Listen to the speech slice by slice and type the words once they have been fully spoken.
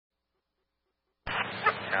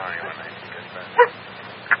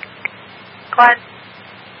One.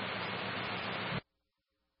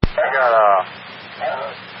 I got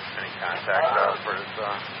any contact for his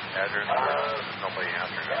address? There's nobody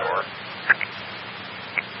answering the door.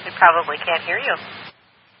 They probably can't hear you.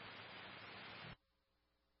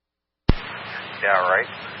 Yeah, right.